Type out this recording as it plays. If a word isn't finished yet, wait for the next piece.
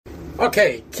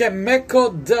Okay,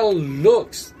 Kimeko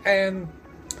Deluxe. And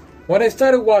when I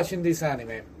started watching this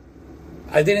anime,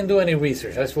 I didn't do any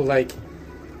research. I just was like,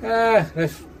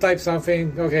 let's type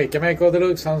something. Okay, Kimeko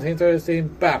Deluxe sounds interesting.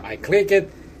 Bam, I click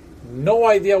it. No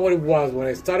idea what it was. When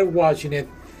I started watching it,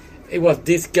 it was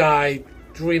this guy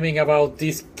dreaming about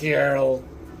this girl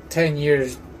 10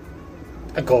 years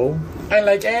ago. And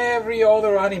like every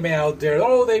other anime out there,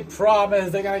 oh, they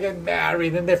promise they're gonna get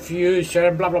married in the future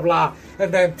and blah blah blah.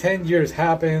 And then 10 years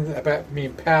happens,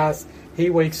 pass, he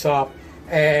wakes up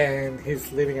and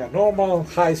he's living a normal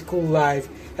high school life,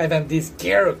 and then this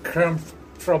girl comes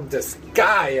from the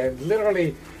sky and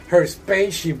literally her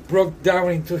spaceship broke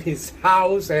down into his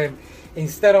house, and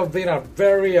instead of being a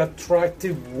very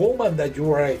attractive woman that you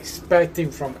are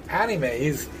expecting from anime,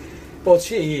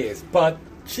 she is, but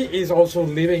she is also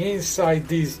living inside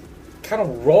this kind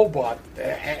of robot,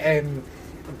 and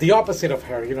the opposite of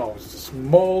her,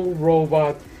 small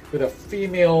robot with a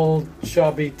female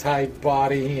chubby type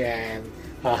body, and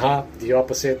the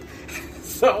opposite.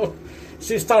 So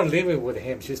she started living with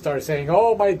him. She started saying,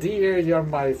 "Oh, my dear, you're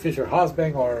my future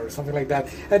husband," or something like that.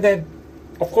 And then,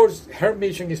 of course, her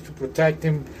mission is to protect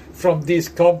him from this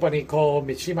company called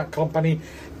Mishima Company.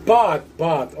 But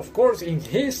of course, in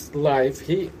his life,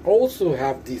 he also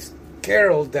have this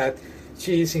girl that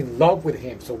she is in love with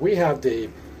him. So we have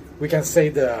we can say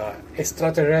the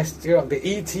extraterrestrial, the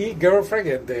ET girlfriend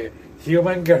and the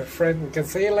human girlfriend. We can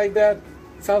say it like that.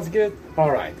 Sounds good?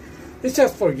 All right. It's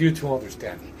just for you to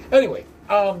understand. Anyway,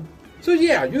 so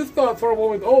yeah, you thought for a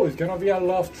moment, oh, it's gonna be a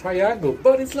love triangle,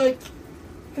 but it's like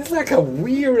a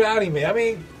weird anime. I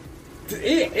mean,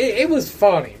 it was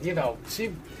funny,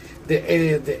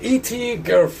 the ET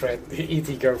girlfriend,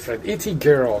 ET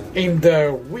girl in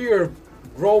the weird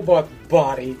robot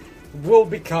body will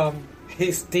become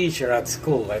his teacher at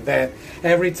school, and then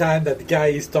every time that the guy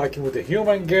is talking with the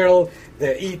human girl,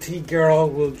 the ET girl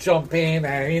will jump in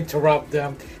and interrupt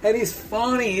them, and it's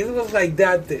funny. It was like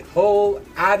that the whole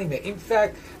anime. In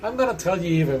fact, I'm gonna tell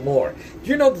you even more.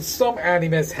 You know that some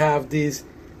animes have this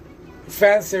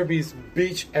fan service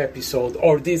beach episode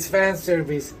or this fan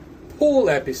service pool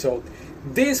episode.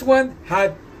 This one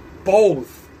had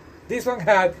both. This one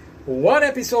had one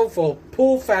episode for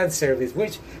pool fan service,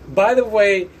 which, by the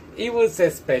way, it was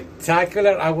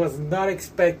spectacular. I was not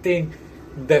expecting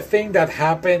the thing that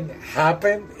happened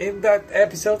in that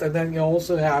episode, and then you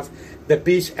also have the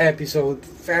beach episode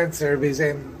fan service,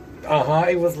 and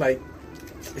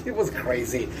it was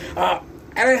crazy.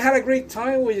 And I had a great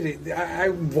time with it. I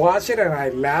watched it and I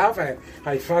laughed and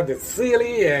I found it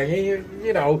silly, and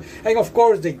and of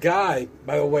course the guy,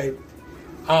 by the way,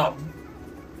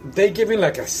 they give him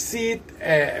like a seed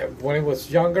when he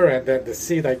was younger, and then the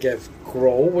seed, I guess,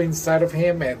 grow inside of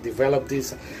him and develop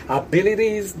these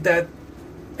abilities that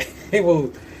he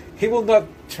will not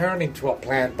turn into a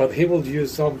plant, but he will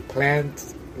use some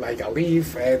plant like a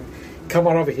leaf and come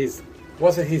out of his,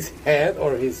 was it his head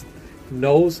or his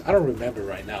nose? I don't remember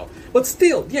right now, but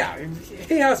still, yeah,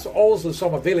 he has also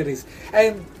some abilities,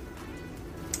 and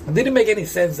it didn't make any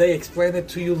sense. They explain it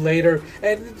to you later,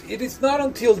 and it is not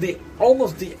until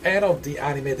almost the end of the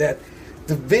anime that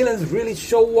the villains really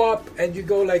show up, and you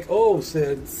go like, oh,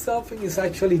 so something is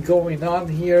actually going on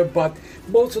here. But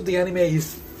most of the anime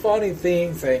is funny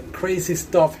things and crazy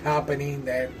stuff happening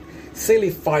and silly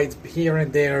fights here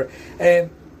and there, and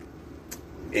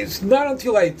it's not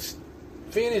until I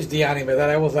finished the anime that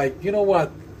I was like, you know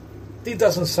what, this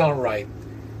doesn't sound right.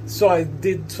 So I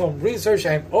did some research,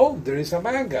 and there is a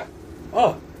manga.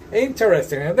 Oh,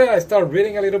 interesting. And then I start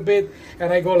reading a little bit,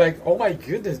 and I go like, oh my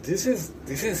goodness, this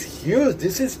is huge.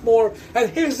 This is more.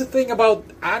 And here's the thing about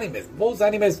animes. Most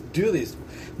animes do this.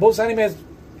 Most animes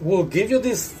will give you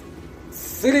this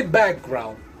silly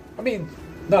background. I mean,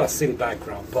 not a silly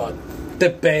background, but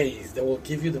the base. They will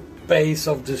give you the base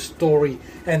of the story,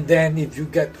 and then if you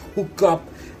get hooked up,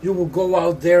 you will go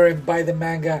out there and buy the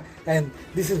manga. And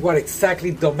this is what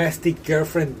exactly Domestic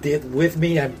Girlfriend did with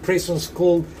me, and Prison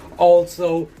School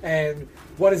also. And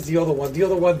what is the other one? The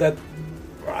other one that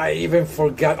I even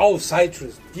forgot. Oh,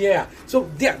 Citrus. Yeah. So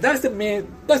yeah, that's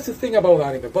the thing about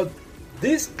anime. But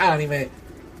this anime,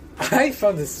 I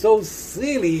found it so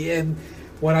silly, and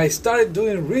when I started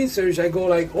doing research, I go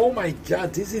like, oh my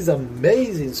god, this is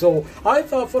amazing. So I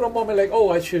thought for a moment like, oh,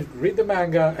 I should read the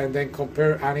manga and then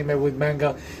compare anime with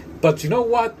manga. But you know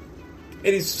what?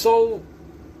 It has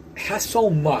so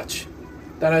much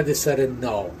that I decided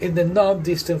no. In the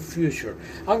non-distant future,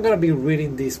 I'm going to be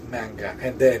reading this manga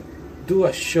and then do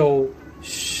a show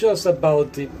just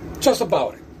about it. Just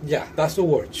about it. Yeah, that's the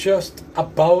word. Just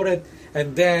about it.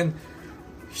 And then,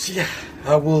 yeah,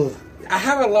 I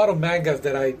have a lot of mangas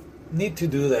that I need to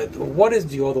do that. What is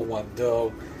the other one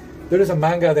though? There is a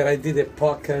manga that I did a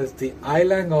podcast, The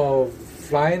Island of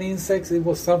Flying Insects. It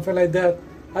was something like that.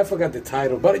 I forgot the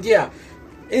title, but yeah,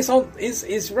 it's on.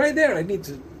 It's right there. I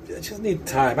just need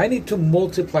time. I need to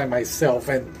multiply myself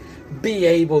and be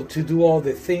able to do all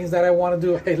the things that I want to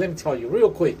do. Hey, let me tell you real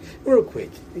quick,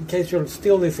 in case you're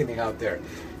still listening out there.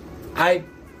 I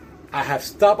have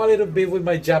stopped a little bit with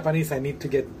my Japanese. I need to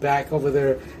get back over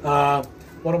there.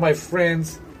 One of my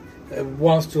friends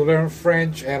wants to learn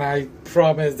French, and I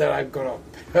promise that I'm gonna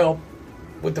help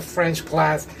with the French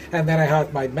class. And then I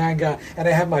have my manga, and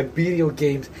I have my video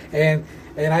games, and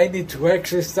I need to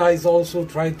exercise also,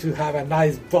 trying to have a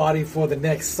nice body for the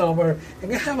next summer.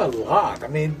 And I have a lot. I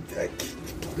mean,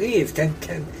 please,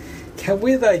 can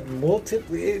we like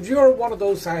multiply? If you're one of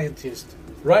those scientists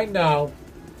right now,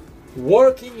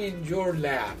 working in your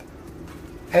lab,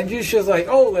 and you're just like,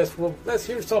 oh, let's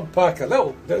hear some podcast.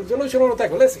 No,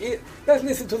 let's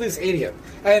listen to this idiot.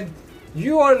 And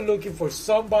you are looking for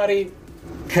somebody.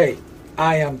 Hey,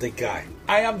 I am the guy.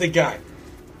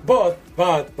 But,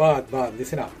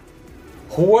 listen up.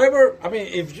 Whoever, I mean,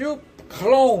 if you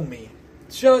clone me,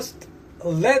 just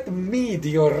let me,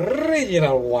 the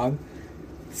original one,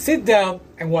 sit down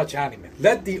and watch anime.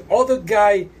 Let the other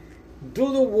guy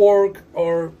do the work,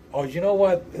 or you know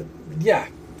what? Yeah,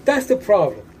 that's the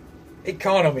problem.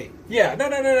 Economy. Yeah,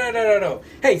 no.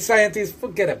 Hey, scientists,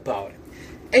 forget about it.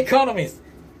 Economists,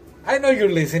 I know you're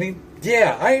listening.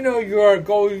 Yeah, I know you are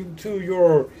going to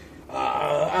your,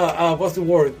 what's the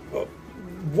word?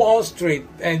 Wall Street,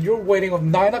 and you're waiting on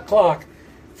 9 o'clock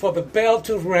for the bell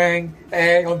to ring,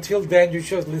 and until then you're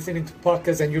just listening to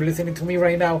podcasts, and you're listening to me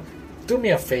right now. Do me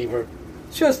a favor.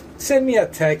 Just send me a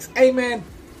text. Hey, man,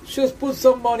 just put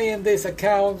some money in this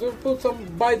account, or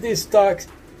buy these stocks,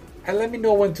 and let me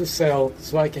know when to sell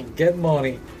so I can get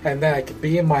money, and then I can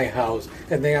be in my house,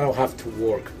 and then I don't have to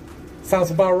work.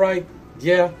 Sounds about right?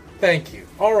 Yeah? Thank you.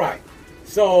 All right.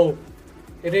 So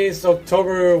it is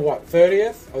October,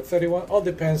 30th or 31? All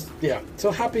depends. Yeah. So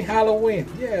happy Halloween.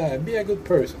 Yeah, be a good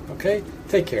person, okay?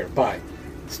 Take care. Bye.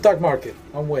 Stock market,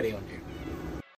 I'm waiting on you.